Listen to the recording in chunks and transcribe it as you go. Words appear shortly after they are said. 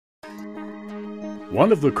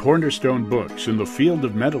One of the cornerstone books in the field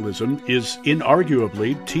of mentalism is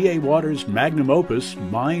inarguably T.A. Waters' magnum opus,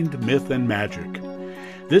 Mind, Myth, and Magic.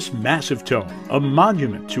 This massive tome, a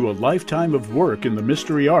monument to a lifetime of work in the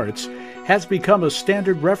mystery arts, has become a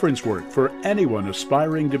standard reference work for anyone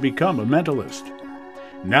aspiring to become a mentalist.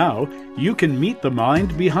 Now, you can meet the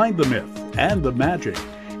mind behind the myth and the magic,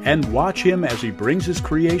 and watch him as he brings his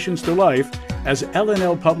creations to life as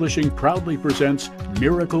L&L Publishing proudly presents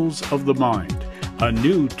Miracles of the Mind, a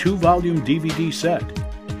new 2-volume DVD set.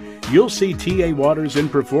 You'll see T.A. Waters in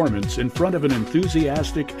performance in front of an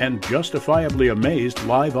enthusiastic and justifiably amazed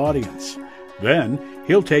live audience. Then,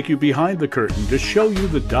 he'll take you behind the curtain to show you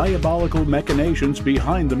the diabolical machinations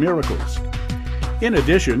behind the miracles. In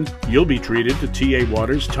addition, you'll be treated to T.A.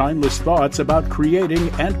 Waters' timeless thoughts about creating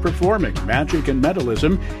and performing magic and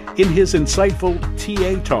mentalism in his insightful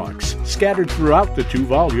T.A. Talks, scattered throughout the 2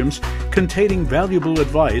 volumes, containing valuable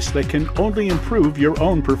advice that can only improve your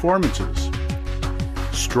own performances.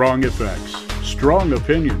 Strong effects, strong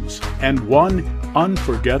opinions, and one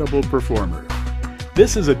unforgettable performer.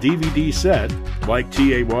 This is a DVD set, like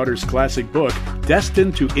T.A. Waters' classic book,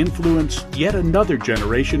 destined to influence yet another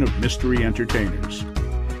generation of mystery entertainers.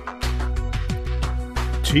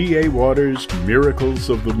 T.A. Waters' Miracles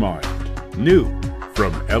of the Mind, new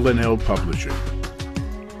from L&L Publishing.